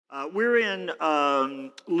We're in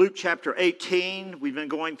Luke chapter 18. We've been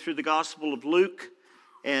going through the Gospel of Luke,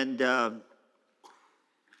 and I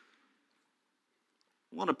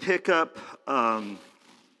want to pick up, we're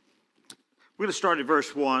going to start at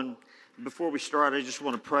verse 1. Before we start, I just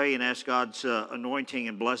want to pray and ask God's anointing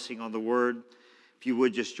and blessing on the Word. If you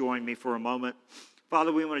would just join me for a moment.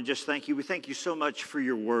 Father, we want to just thank you. We thank you so much for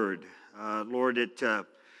your Word. Lord,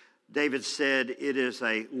 David said, "It is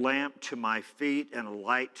a lamp to my feet and a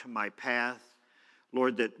light to my path."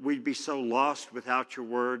 Lord, that we'd be so lost without your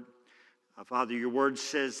word. Father, your word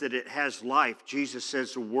says that it has life. Jesus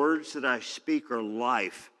says, "The words that I speak are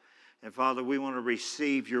life." And Father, we want to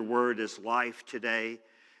receive your word as life today.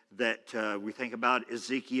 That we think about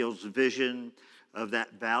Ezekiel's vision of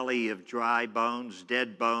that valley of dry bones,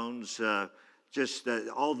 dead bones,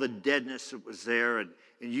 all the deadness that was there. And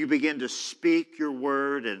you begin to speak your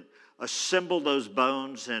word and assemble those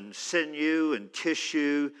bones, and sinew and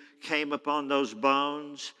tissue came upon those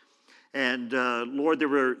bones. And Lord,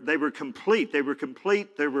 they were complete. They were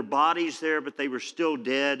complete. There were bodies there, but they were still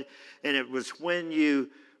dead. And it was when you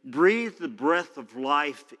breathed the breath of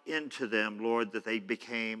life into them, Lord, that they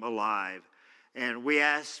became alive. And we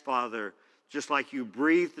ask, Father, just like you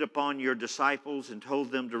breathed upon your disciples and told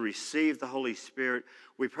them to receive the Holy Spirit,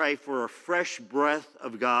 we pray for a fresh breath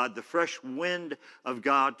of God, the fresh wind of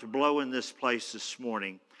God to blow in this place this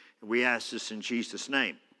morning. And we ask this in Jesus'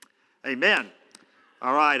 name. Amen.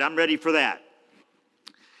 All right, I'm ready for that.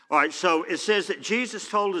 All right, so it says that Jesus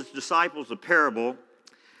told his disciples a parable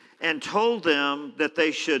and told them that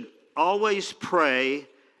they should always pray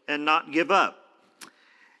and not give up.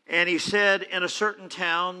 And he said, in a certain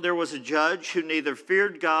town there was a judge who neither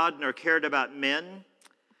feared God nor cared about men.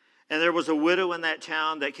 And there was a widow in that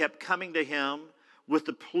town that kept coming to him with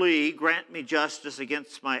the plea, "Grant me justice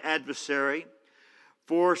against my adversary."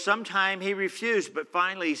 For some time he refused, but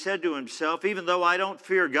finally he said to himself, "Even though I don't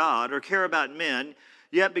fear God or care about men,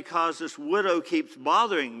 yet because this widow keeps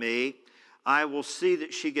bothering me, I will see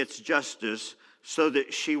that she gets justice so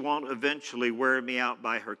that she won't eventually wear me out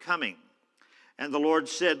by her coming." And the Lord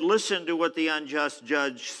said, "Listen to what the unjust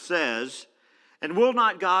judge says. And will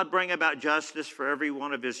not God bring about justice for every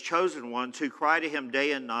one of his chosen ones who cry to him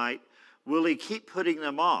day and night? Will he keep putting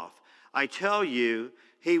them off? I tell you,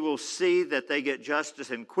 he will see that they get justice,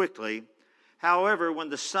 and quickly. However, when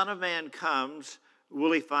the Son of Man comes,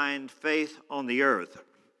 will he find faith on the earth?"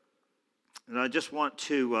 And I just want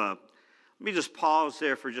to, let me just pause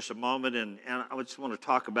there for just a moment, and I just want to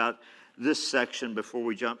talk about this section before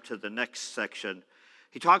we jump to the next section.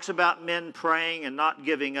 He talks about men praying and not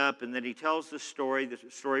giving up, and then he tells the story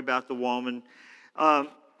about the woman. A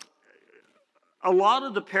lot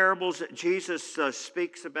of the parables that Jesus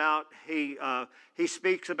speaks about, he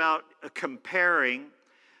speaks about comparing,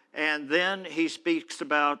 and then he speaks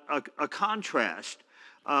about a contrast.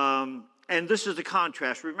 And this is the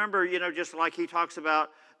contrast. Remember, just like he talks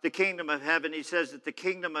about the kingdom of heaven, he says that the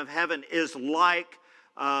kingdom of heaven is like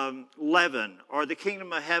leaven, or the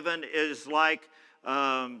kingdom of heaven is like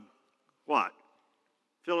what?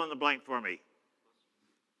 Fill in the blank for me.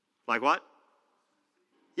 Like what?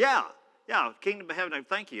 Yeah, kingdom of heaven.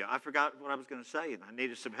 Thank you. I forgot what I was going to say, and I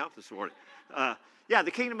needed some help this morning.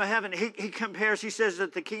 The kingdom of heaven, he compares, he says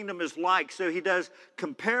that the kingdom is like, so he does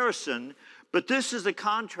comparison, but this is a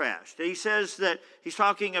contrast. He says that he's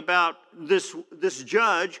talking about this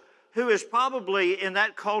judge who is probably, in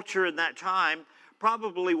that culture, in that time,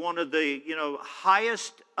 probably one of the,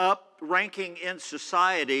 highest up ranking in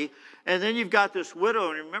society. And then you've got this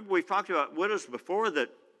widow, and remember we've talked about widows before, that,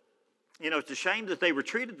 it's a shame that they were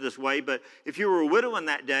treated this way, but if you were a widow in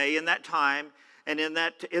that day, in that time, and in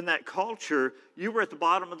that culture, you were at the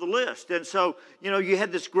bottom of the list. And so, you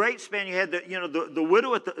had this great span. You had the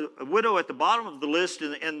widow at the bottom of the list,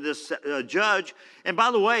 and this judge. And by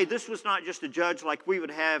the way, this was not just a judge like we would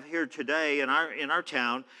have here today in our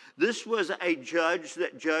town. This was a judge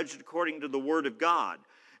that judged according to the Word of God.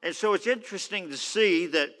 And so it's interesting to see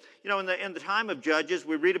that, in the time of Judges,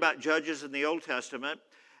 we read about judges in the Old Testament.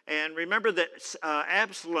 And remember that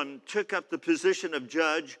Absalom took up the position of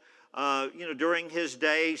judge during his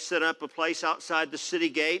day, set up a place outside the city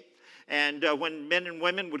gate. And when men and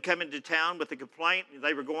women would come into town with a complaint,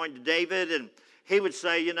 they were going to David, and he would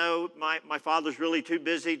say, my father's really too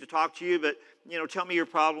busy to talk to you, but, tell me your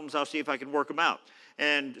problems. I'll see if I can work them out.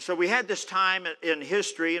 And so we had this time in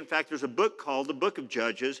history. In fact, there's a book called the Book of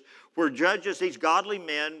Judges, where judges, these godly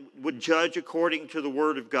men, would judge according to the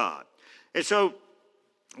Word of God. And so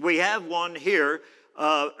we have one here,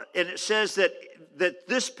 and it says that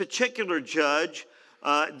this particular judge,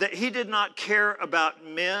 that he did not care about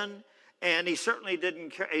men, And he certainly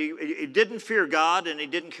didn't care, he didn't fear God, and he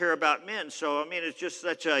didn't care about men. So, I mean, it's just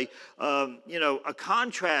such a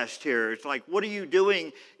contrast here. It's like, what are you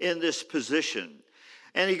doing in this position?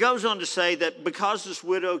 And he goes on to say that because this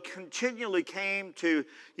widow continually came to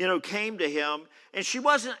him, and she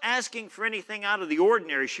wasn't asking for anything out of the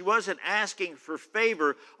ordinary. She wasn't asking for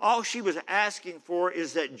favor. All she was asking for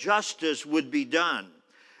is that justice would be done.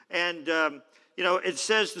 And, it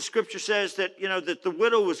says, the scripture says that, that the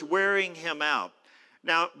widow was wearing him out.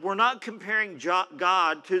 Now, we're not comparing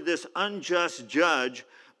God to this unjust judge,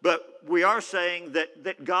 but we are saying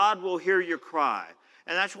that God will hear your cry.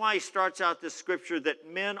 And that's why he starts out this scripture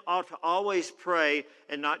that men ought to always pray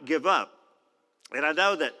and not give up. And I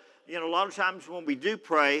know that, a lot of times when we do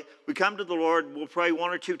pray, we come to the Lord, we'll pray one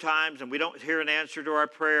or two times, and we don't hear an answer to our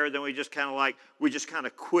prayer, then we just kind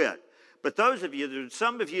of quit. But those of you, there's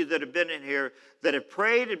some of you that have been in here that have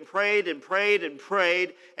prayed and prayed and prayed and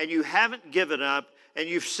prayed, and you haven't given up, and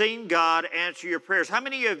you've seen God answer your prayers. How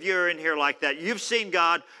many of you are in here like that? You've seen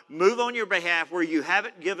God move on your behalf where you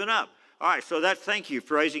haven't given up. All right, so thank you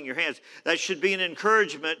for raising your hands. That should be an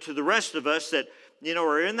encouragement to the rest of us that,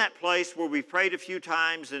 are in that place where we prayed a few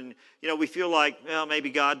times and, we feel like, well,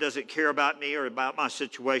 maybe God doesn't care about me or about my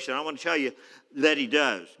situation. I want to tell you that he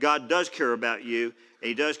does. God does care about you, and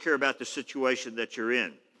he does care about the situation that you're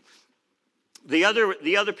in. The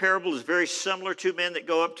other parable is very similar. Two men that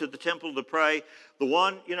go up to the temple to pray. The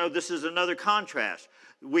one, this is another contrast.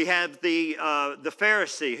 We have the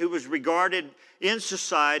Pharisee, who was regarded in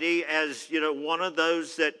society as, one of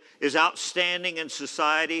those that is outstanding in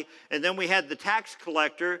society. And then we had the tax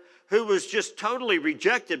collector, who was just totally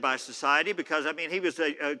rejected by society because, he was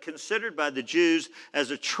considered by the Jews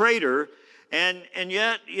as a traitor. And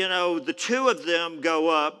yet, the two of them go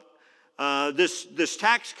up. This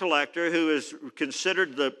tax collector, who is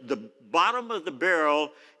considered the bottom of the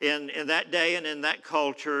barrel in that day and in that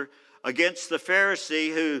culture, against the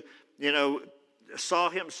Pharisee who, saw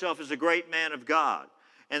himself as a great man of God.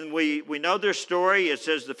 And we know their story. It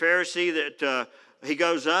says the Pharisee that he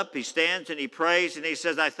goes up, he stands and he prays, and he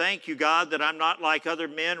says, I thank you, God, that I'm not like other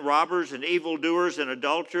men, robbers and evildoers and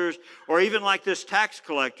adulterers, or even like this tax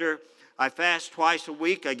collector. I fast twice a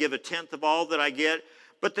week. I give 1/10 of all that I get.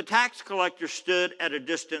 But the tax collector stood at a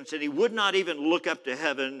distance, and he would not even look up to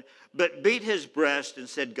heaven, but beat his breast and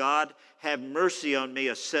said, God, have mercy on me,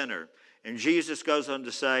 a sinner. And Jesus goes on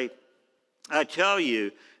to say, I tell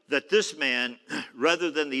you that this man,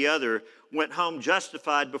 rather than the other, went home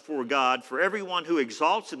justified before God. For everyone who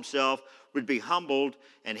exalts himself would be humbled,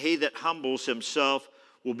 and he that humbles himself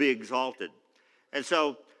will be exalted. And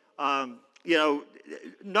so,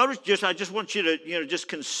 notice I just want you to, just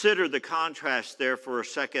consider the contrast there for a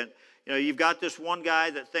second. You've got this one guy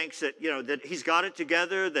that thinks that, that he's got it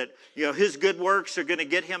together, that, his good works are going to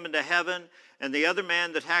get him into heaven. And the other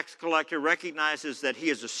man, the tax collector, recognizes that he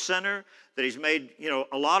is a sinner, that he's made,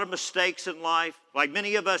 a lot of mistakes in life. Like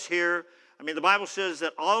many of us here, the Bible says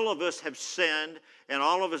that all of us have sinned and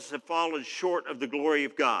all of us have fallen short of the glory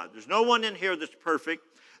of God. There's no one in here that's perfect.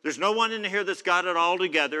 There's no one in here that's got it all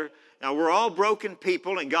together. Now, we're all broken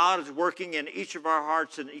people, and God is working in each of our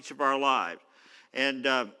hearts and each of our lives. And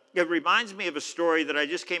it reminds me of a story that I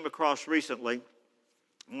just came across recently.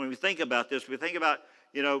 When we think about this, we think about,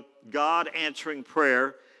 God answering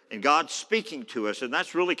prayer and God speaking to us. And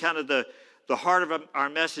that's really kind of the heart of our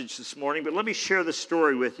message this morning. But let me share this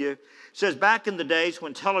story with you. It says, back in the days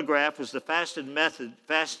when telegraph was the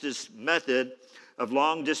fastest method of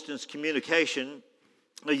long-distance communication,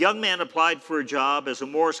 a young man applied for a job as a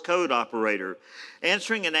Morse code operator.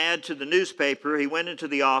 Answering an ad to the newspaper, he went into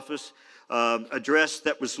the office address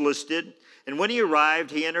that was listed. And when he arrived,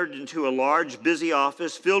 he entered into a large, busy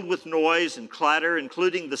office filled with noise and clatter,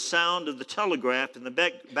 including the sound of the telegraph in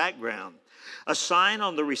the background. A sign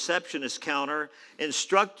on the receptionist counter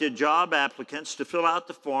instructed job applicants to fill out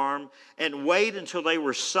the form and wait until they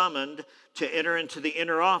were summoned to enter into the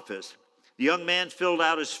inner office. The young man filled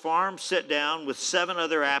out his form, sat down with 7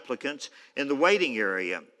 other applicants in the waiting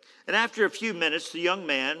area. And after a few minutes, the young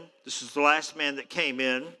man, this is the last man that came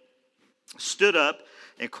in, stood up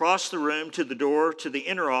and crossed the room to the door to the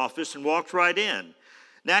inner office and walked right in.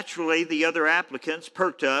 Naturally, the other applicants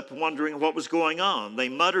perked up, wondering what was going on. They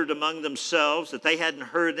muttered among themselves that they hadn't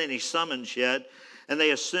heard any summons yet, and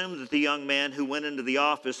they assumed that the young man who went into the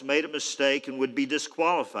office made a mistake and would be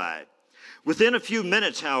disqualified. Within a few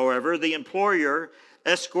minutes, however, the employer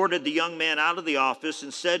escorted the young man out of the office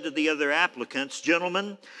and said to the other applicants,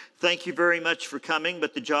 "Gentlemen, thank you very much for coming,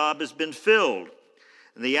 but the job has been filled."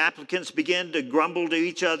 And the applicants began to grumble to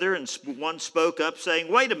each other, and one spoke up saying,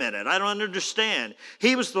 "Wait a minute, I don't understand.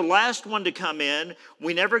 He was the last one to come in.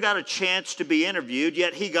 We never got a chance to be interviewed,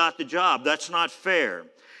 yet he got the job. That's not fair."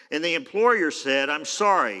 And the employer said, "I'm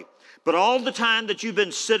sorry, but all the time that you've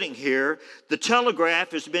been sitting here, the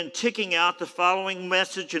telegraph has been ticking out the following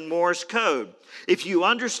message in Morse code. If you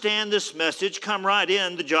understand this message, come right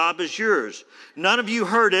in. The job is yours. None of you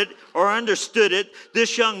heard it or understood it.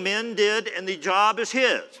 This young man did, and the job is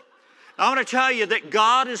his." I want to tell you that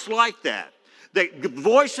God is like that. The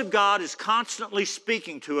voice of God is constantly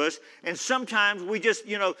speaking to us, and sometimes we just,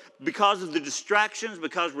 because of the distractions,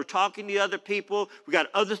 because we're talking to other people, we got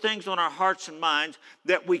other things on our hearts and minds,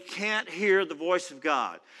 that we can't hear the voice of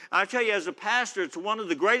God. I tell you, as a pastor, it's one of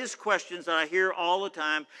the greatest questions that I hear all the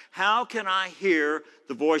time. How can I hear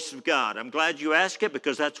the voice of God? I'm glad you asked it,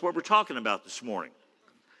 because that's what we're talking about this morning.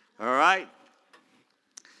 All right?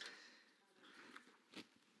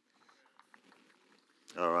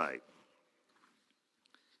 All right.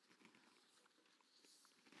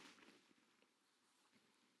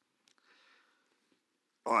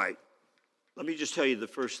 All right, let me just tell you the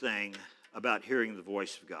first thing about hearing the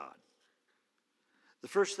voice of God. The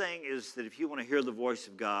first thing is that if you want to hear the voice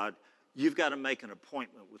of God, you've got to make an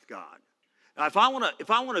appointment with God. Now, if I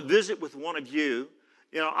want to visit with one of you,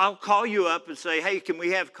 I'll call you up and say, "Hey, can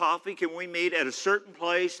we have coffee? Can we meet at a certain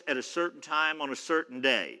place at a certain time on a certain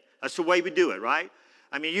day?" That's the way we do it, right?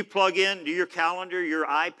 I mean, you plug in to your calendar, your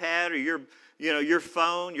iPad, or your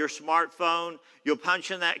phone, your smartphone. You'll punch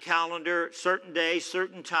in that calendar, certain day,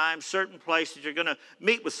 certain time, certain place that you're going to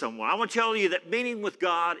meet with someone. I want to tell you that meeting with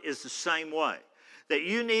God is the same way. That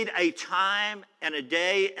you need a time and a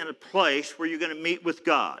day and a place where you're going to meet with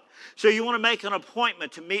God. So you want to make an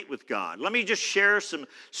appointment to meet with God. Let me just share some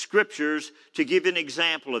scriptures to give you an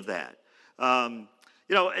example of that. And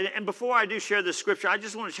before I do share this scripture, I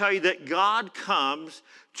just want to tell you that God comes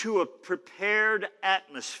to a prepared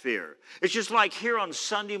atmosphere. It's just like here on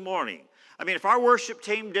Sunday morning. I mean, if our worship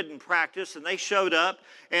team didn't practice and they showed up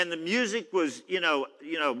and the music was,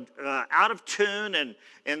 out of tune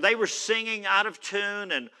and they were singing out of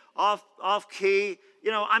tune and off key,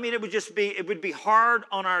 it would be hard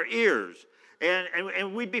on our ears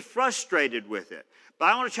and we'd be frustrated with it. But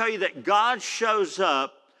I want to tell you that God shows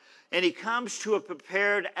up and he comes to a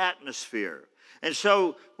prepared atmosphere. And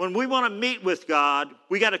so when we want to meet with God,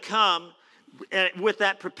 we got to come with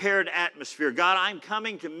that prepared atmosphere. God, I'm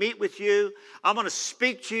coming to meet with you. I want to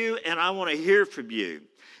speak to you, and I want to hear from you.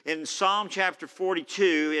 In Psalm chapter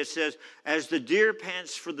 42, it says, "As the deer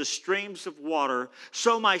pants for the streams of water,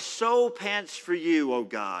 so my soul pants for you, O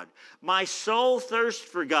God. My soul thirsts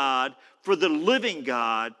for God, for the living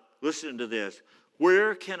God." Listen to this.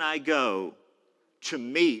 "Where can I go to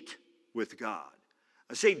meet with God?"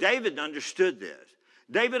 See, David understood this.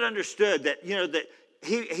 David understood that, that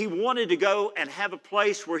he wanted to go and have a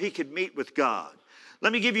place where he could meet with God.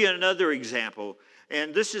 Let me give you another example.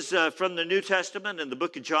 And this is from the New Testament in the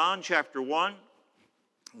book of John, chapter 1.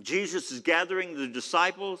 Jesus is gathering the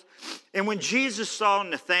disciples. And when Jesus saw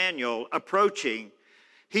Nathanael approaching,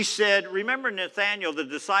 he said, remember Nathanael, the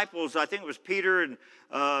disciples, I think it was Peter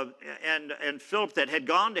and Philip that had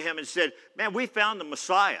gone to him and said, "Man, we found the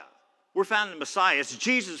Messiah. We're finding the Messiah. It's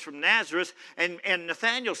Jesus from Nazareth." And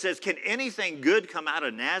Nathanael says, "Can anything good come out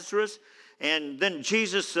of Nazareth?" And then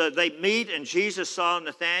they meet, and Jesus saw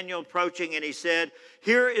Nathanael approaching, and he said,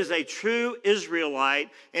 "Here is a true Israelite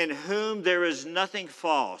in whom there is nothing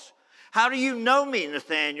false." "How do you know me?"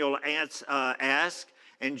 Nathanael asked.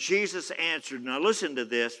 And Jesus answered, now listen to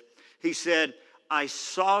this. He said, "I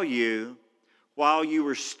saw you while you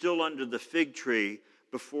were still under the fig tree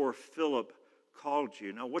before Philip called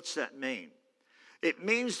you." Now, what's that mean? It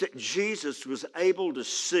means that Jesus was able to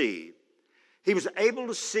see. He was able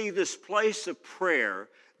to see this place of prayer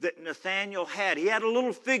that Nathanael had. He had a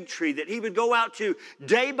little fig tree that he would go out to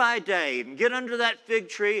day by day and get under that fig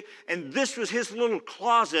tree, and this was his little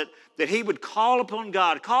closet that he would call upon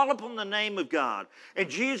God, call upon the name of God. And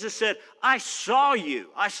Jesus said, "I saw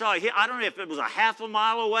you. I saw you." I don't know if it was a half a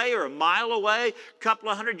mile away or a mile away, a couple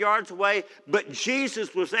of 100 yards away, but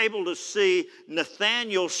Jesus was able to see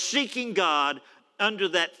Nathanael seeking God under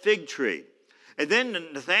that fig tree. And then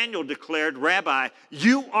Nathanael declared, "Rabbi,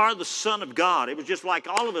 you are the Son of God." It was just like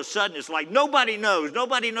all of a sudden, it's like nobody knows.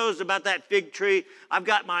 Nobody knows about that fig tree. I've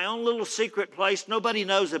got my own little secret place. Nobody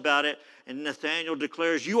knows about it. And Nathanael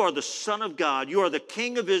declares, "You are the Son of God. You are the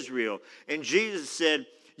King of Israel." And Jesus said,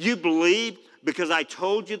 "You believe because I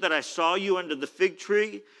told you that I saw you under the fig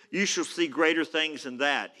tree? You shall see greater things than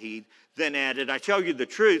that." He then added, "I tell you the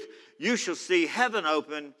truth, you shall see heaven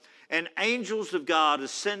open and angels of God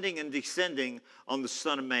ascending and descending on the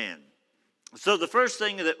Son of Man. So the first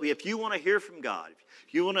thing that if you want to hear from God,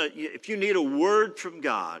 if you need a word from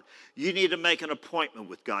God, you need to make an appointment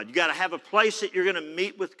with God. You got to have a place that you're going to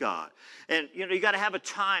meet with God, and you got to have a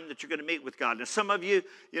time that you're going to meet with God. Now, some of you,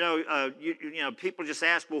 people just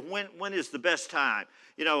ask, well, when is the best time?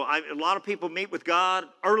 A lot of people meet with God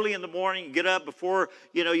early in the morning. You get up before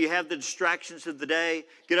you have the distractions of the day.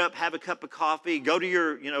 Get up, have a cup of coffee, go to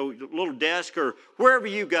your little desk or wherever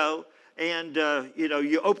you go. And,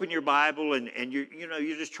 you open your Bible and you're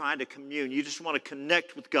just trying to commune. You just want to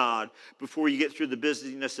connect with God before you get through the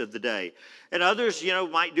busyness of the day. And others,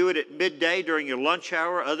 might do it at midday during your lunch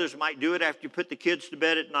hour. Others might do it after you put the kids to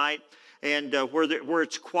bed at night. And where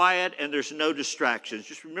it's quiet and there's no distractions.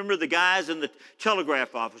 Just remember the guys in the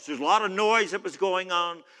telegraph office. There's a lot of noise that was going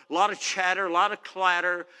on, a lot of chatter, a lot of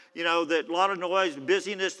clatter, a lot of noise,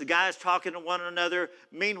 busyness, the guys talking to one another.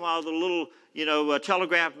 Meanwhile, the little,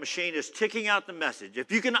 telegraph machine is ticking out the message.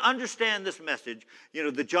 If you can understand this message,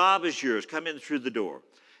 the job is yours. Come in through the door.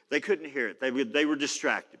 They couldn't hear it. They were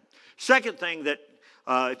distracted. Second thing that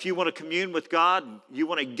if you want to commune with God, you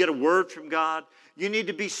want to get a word from God, you need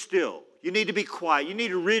to be still. You need to be quiet. You need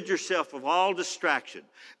to rid yourself of all distraction.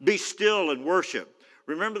 Be still and worship.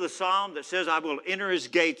 Remember the psalm that says, I will enter his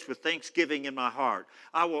gates with thanksgiving in my heart.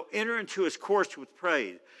 I will enter into his courts with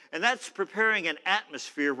praise. And that's preparing an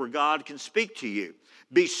atmosphere where God can speak to you.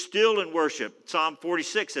 Be still and worship. Psalm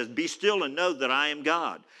 46 says, be still and know that I am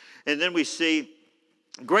God. And then we see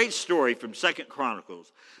a great story from 2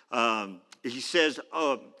 Chronicles. He says,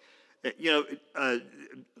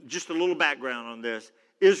 just a little background on this.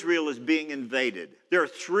 Israel is being invaded. There are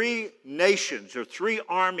three nations or three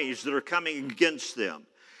armies that are coming against them.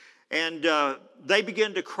 And they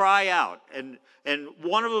begin to cry out. And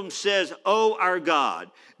one of them says, "Oh, our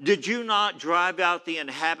God, did you not drive out the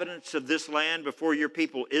inhabitants of this land before your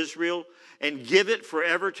people Israel and give it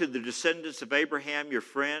forever to the descendants of Abraham, your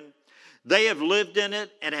friend? They have lived in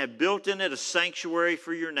it and have built in it a sanctuary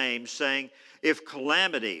for your name, saying, if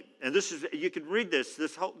calamity," and this is, you can read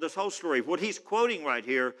this whole story. What he's quoting right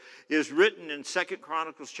here is written in 2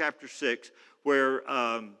 Chronicles chapter 6, where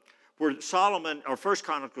Solomon, or 1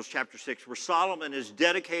 Chronicles chapter 6, where Solomon is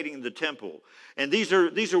dedicating the temple. And these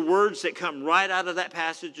are words that come right out of that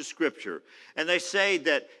passage of Scripture. And they say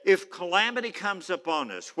that if calamity comes upon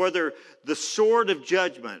us, whether the sword of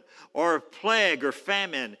judgment or a plague or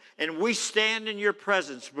famine, and we stand in your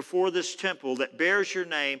presence before this temple that bears your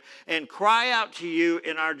name and cry out to you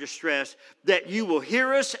in our distress, that you will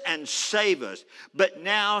hear us and save us. But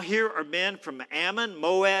now here are men from Ammon,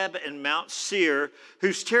 Moab, and Mount Seir,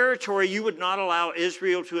 whose territory you would not allow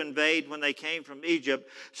Israel to invade when they came from Egypt.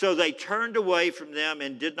 So they turned away from them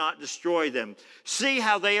and did not destroy them. See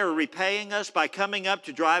how they are repaying us by coming up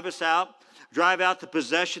to drive out the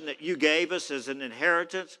possession that you gave us as an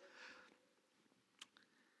inheritance.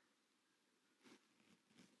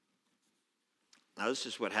 Now, this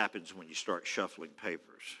is what happens when you start shuffling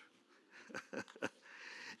papers.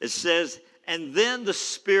 It says, and then the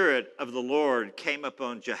Spirit of the Lord came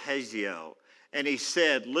upon Jehaziel, and he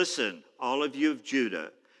said, listen, all of you of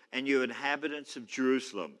Judah, and you inhabitants of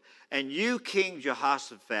Jerusalem, and you, King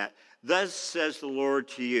Jehoshaphat, thus says the Lord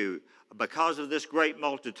to you, because of this great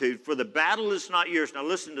multitude, for the battle is not yours. Now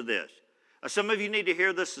listen to this. Some of you need to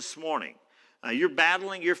hear this morning. You're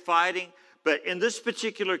battling, you're fighting, but in this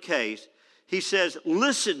particular case, he says,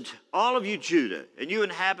 listen, all of you Judah, and you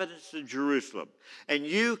inhabitants of Jerusalem, and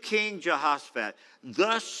you, King Jehoshaphat,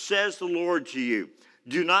 thus says the Lord to you,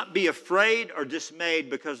 do not be afraid or dismayed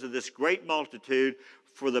because of this great multitude,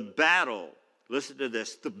 for the battle, listen to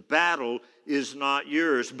this, the battle is not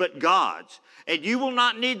yours, but God's. And you will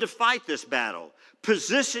not need to fight this battle.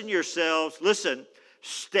 Position yourselves, listen,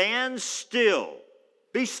 stand still,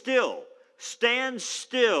 be still, stand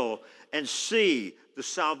still and see the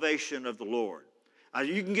salvation of the Lord.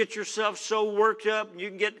 You can get yourself so worked up, and you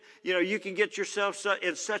can get yourself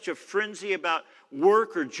in such a frenzy about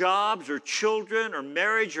work or jobs or children or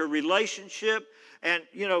marriage or relationship. And,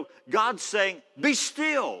 God's saying, be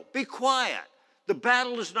still, be quiet. The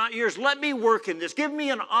battle is not yours. Let me work in this. Give me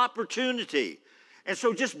an opportunity. And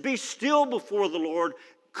so just be still before the Lord.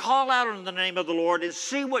 Call out in the name of the Lord and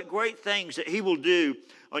see what great things that he will do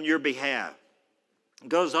on your behalf. It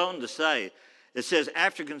goes on to say, it says,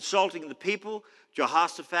 after consulting the people,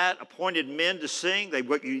 Jehoshaphat appointed men to sing. They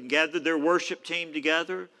gathered their worship team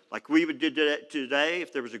together, like we would do today.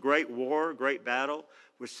 If there was a great war, great battle,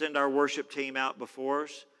 we'd send our worship team out before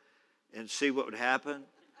us and see what would happen.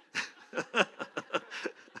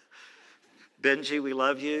 Benji, we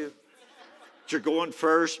love you. You're going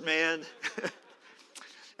first, man.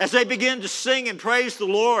 As they began to sing and praise the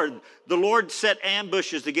Lord set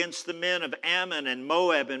ambushes against the men of Ammon and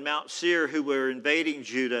Moab and Mount Seir who were invading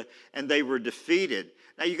Judah, and they were defeated.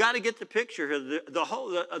 Now you got to get the picture here.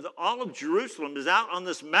 All of Jerusalem is out on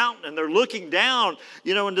this mountain, and they're looking down,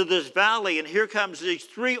 into this valley, and here comes these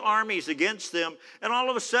three armies against them. And all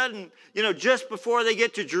of a sudden, just before they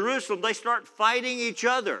get to Jerusalem, they start fighting each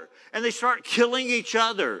other, and they start killing each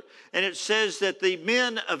other. And it says that the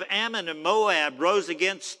men of Ammon and Moab rose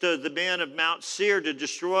against the men of Mount Seir to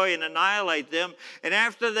destroy and annihilate them. And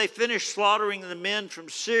after they finished slaughtering the men from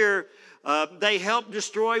Seir, they helped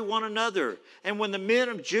destroy one another. And when the men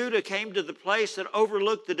of Judah came to the place that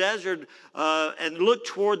overlooked the desert and looked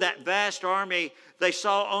toward that vast army, they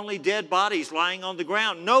saw only dead bodies lying on the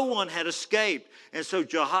ground. No one had escaped. And so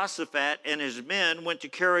Jehoshaphat and his men went to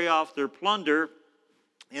carry off their plunder,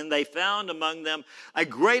 and they found among them a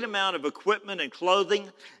great amount of equipment and clothing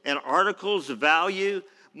and articles of value,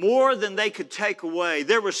 more than they could take away.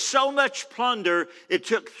 There was so much plunder, it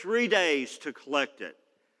took 3 days to collect it.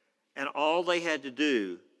 And all they had to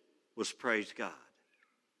do was praise God.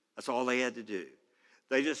 That's all they had to do.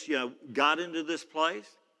 They just, got into this place.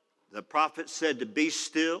 The prophet said to be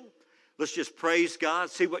still. Let's just praise God,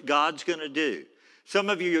 see what God's going to do. Some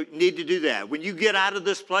of you need to do that. When you get out of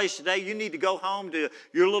this place today, you need to go home to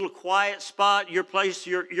your little quiet spot, your place,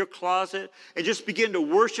 your closet, and just begin to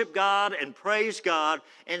worship God and praise God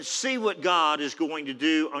and see what God is going to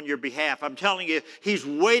do on your behalf. I'm telling you, He's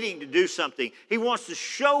waiting to do something. He wants to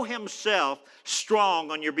show Himself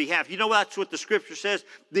strong on your behalf. That's what the Scripture says.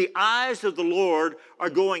 The eyes of the Lord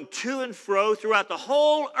are going to and fro throughout the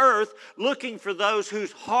whole earth, looking for those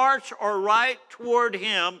whose hearts are right toward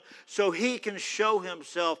Him, so He can show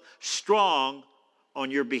Himself strong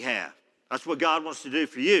on your behalf. That's what God wants to do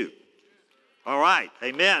for you. All right,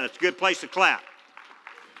 amen. That's a good place to clap.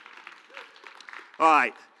 All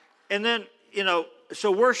right, and then,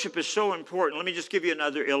 so worship is so important. Let me just give you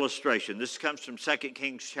another illustration. This comes from 2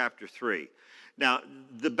 Kings chapter 3. Now,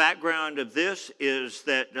 the background of this is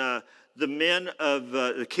that the men of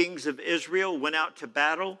the kings of Israel went out to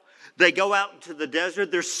battle. They go out into the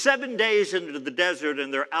desert. They're 7 days into the desert,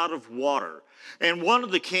 and they're out of water. And one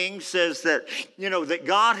of the kings says that, that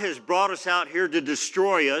God has brought us out here to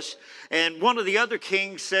destroy us. And one of the other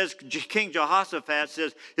kings says, King Jehoshaphat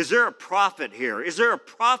says, is there a prophet here? Is there a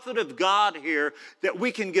prophet of God here that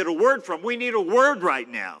we can get a word from? We need a word right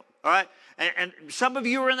now, all right? And some of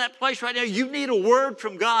you are in that place right now. You need a word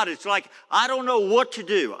from God. It's like, I don't know what to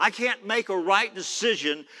do. I can't make a right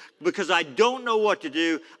decision because I don't know what to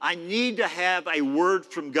do. I need to have a word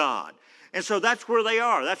from God. And so that's where they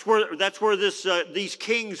are. That's where these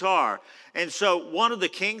kings are. And so one of the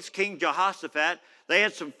kings, King Jehoshaphat, they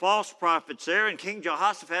had some false prophets there. And King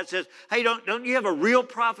Jehoshaphat says, hey, don't you have a real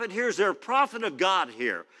prophet here? Is there a prophet of God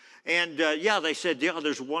here? And they said,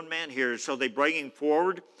 there's one man here. So they bring him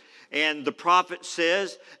forward. And the prophet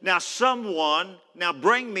says, now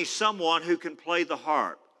bring me someone who can play the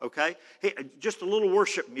harp, okay? Hey, just a little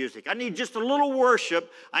worship music. I need just a little worship.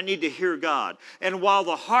 I need to hear God. And while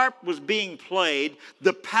the harp was being played,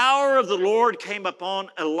 the power of the Lord came upon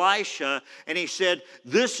Elisha, and he said,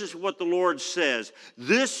 this is what the Lord says.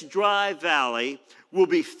 This dry valley will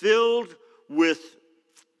be filled with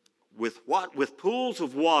what? With pools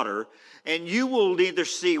of water, and you will neither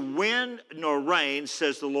see wind nor rain,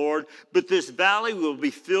 says the Lord, but this valley will be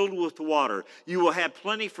filled with water. You will have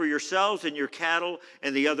plenty for yourselves and your cattle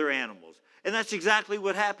and the other animals. And that's exactly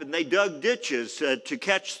what happened. They dug ditches to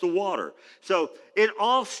catch the water. So it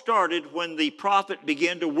all started when the prophet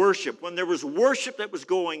began to worship, when there was worship that was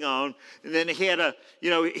going on, and then he had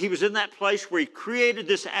he was in that place where he created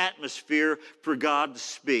this atmosphere for God to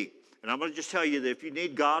speak. And I'm going to just tell you that if you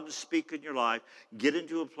need God to speak in your life, get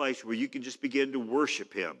into a place where you can just begin to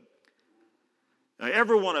worship Him. Now,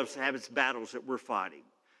 every one of us has battles that we're fighting.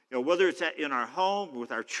 Whether it's in our home,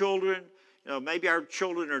 with our children, maybe our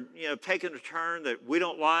children are, taking a turn that we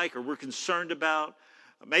don't like or we're concerned about.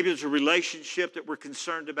 Maybe there's a relationship that we're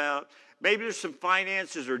concerned about. Maybe there's some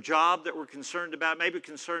finances or job that we're concerned about. Maybe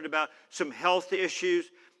concerned about some health issues.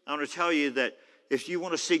 I want to tell you that if you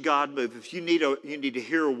want to see God move, if you need to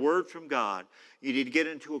hear a word from God, you need to get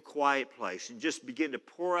into a quiet place and just begin to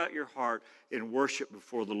pour out your heart in worship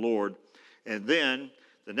before the Lord. And then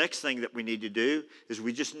the next thing that we need to do is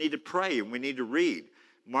we just need to pray and we need to read.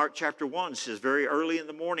 Mark chapter 1 says, very early in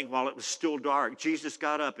the morning while it was still dark, Jesus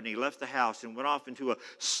got up and he left the house and went off into a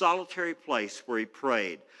solitary place where he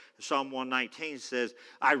prayed. Psalm 119 says,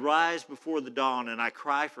 I rise before the dawn and I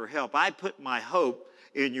cry for help. I put my hope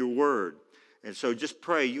in your word. And so just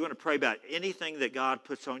pray. You want to pray about anything that God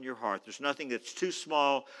puts on your heart. There's nothing that's too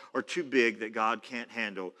small or too big that God can't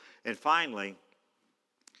handle. And finally,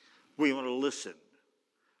 we want to listen.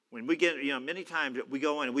 When we get, many times we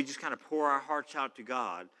go in and we just kind of pour our hearts out to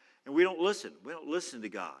God, and we don't listen. We don't listen to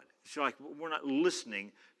God. It's like we're not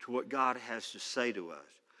listening to what God has to say to us.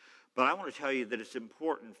 But I want to tell you that it's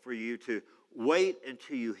important for you to wait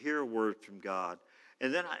until you hear a word from God.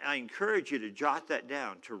 And then I encourage you to jot that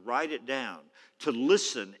down, to write it down, to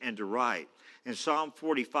listen and to write. In Psalm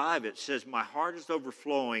 45, it says, "My heart is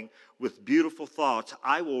overflowing with beautiful thoughts.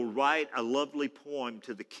 I will write a lovely poem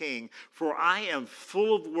to the king, for I am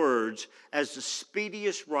full of words as the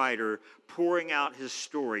speediest writer pouring out his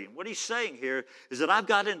story." And what he's saying here is that I've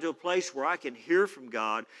got into a place where I can hear from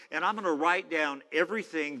God, and I'm going to write down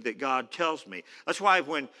everything that God tells me. That's why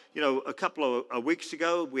when, a couple of weeks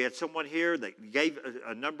ago, we had someone here that gave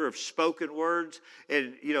a number of spoken words,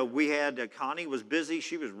 and, we had, Connie was busy.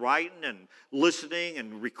 She was writing and listening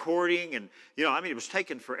and recording, and, it was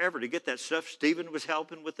taking forever to get that stuff. Stephen was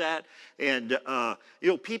helping with that, and,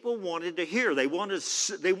 people wanted to hear. They wanted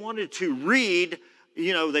to read.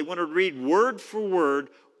 They wanted to read word for word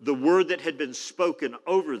the word that had been spoken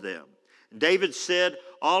over them. David said,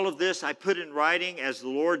 "All of this I put in writing as the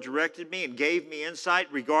Lord directed me and gave me insight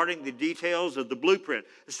regarding the details of the blueprint."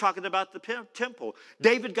 It's talking about the temple.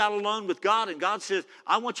 David got alone with God, and God says,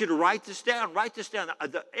 "I want you to write this down. Write this down."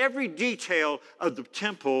 Every detail of the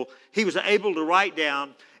temple he was able to write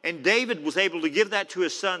down. And David was able to give that to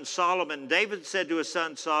his son Solomon. David said to his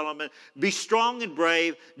son Solomon, "Be strong and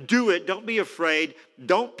brave. Do it. Don't be afraid.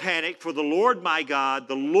 Don't panic, for the Lord my God,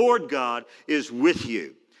 the Lord God, is with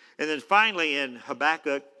you." And then finally in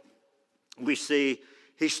Habakkuk, we see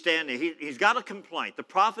he's standing. He's got a complaint. The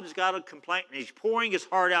prophet has got a complaint, and he's pouring his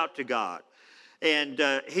heart out to God. And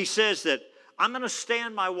he says that, "I'm going to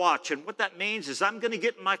stand my watch." And what that means is I'm going to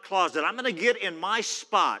get in my closet. I'm going to get in my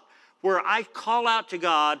spot where I call out to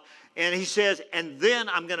God, and he says, and then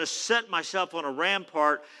I'm going to set myself on a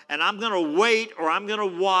rampart, and I'm going to wait, or I'm going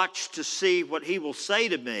to watch to see what he will say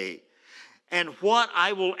to me, and what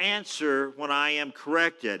I will answer when I am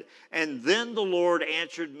corrected. And then the Lord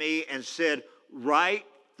answered me and said, "Write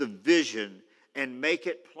the vision and make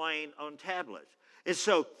it plain on tablets." And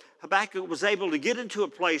so Habakkuk was able to get into a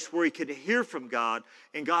place where he could hear from God,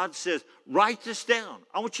 and God says, "Write this down.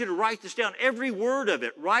 I want you to write this down. Every word of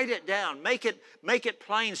it, write it down. Make it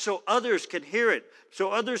plain so others can hear it,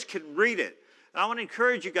 so others can read it." And I want to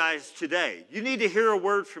encourage you guys today. You need to hear a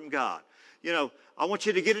word from God. I want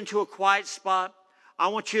you to get into a quiet spot. I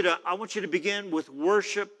want you to begin with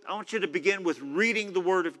worship. I want you to begin with reading the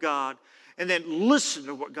Word of God. And then listen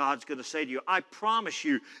to what God's going to say to you. I promise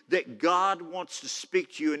you that God wants to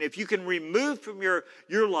speak to you. And if you can remove from your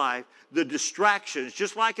life the distractions,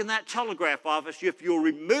 just like in that telegraph office, if you'll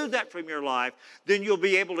remove that from your life, then you'll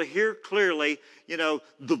be able to hear clearly,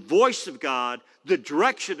 the voice of God, the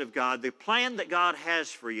direction of God, the plan that God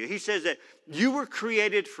has for you. He says that you were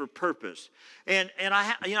created for purpose. And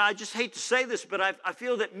I just hate to say this, but I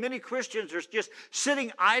feel that many Christians are just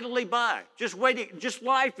sitting idly by, just waiting. Just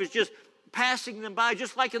life is just passing them by,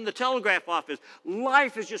 just like in the telegraph office.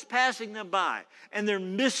 Life is just passing them by, and they're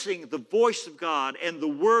missing the voice of God and the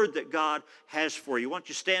word that God has for you. Why don't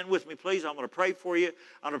you stand with me, please? I'm going to pray for you.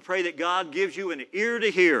 I'm going to pray that God gives you an ear to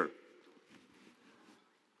hear.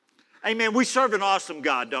 Amen. We serve an awesome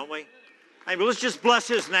God, don't we? Amen. Let's just bless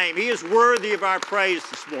his name. He is worthy of our praise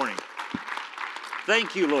this morning.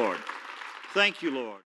 Thank you, Lord. Thank you, Lord.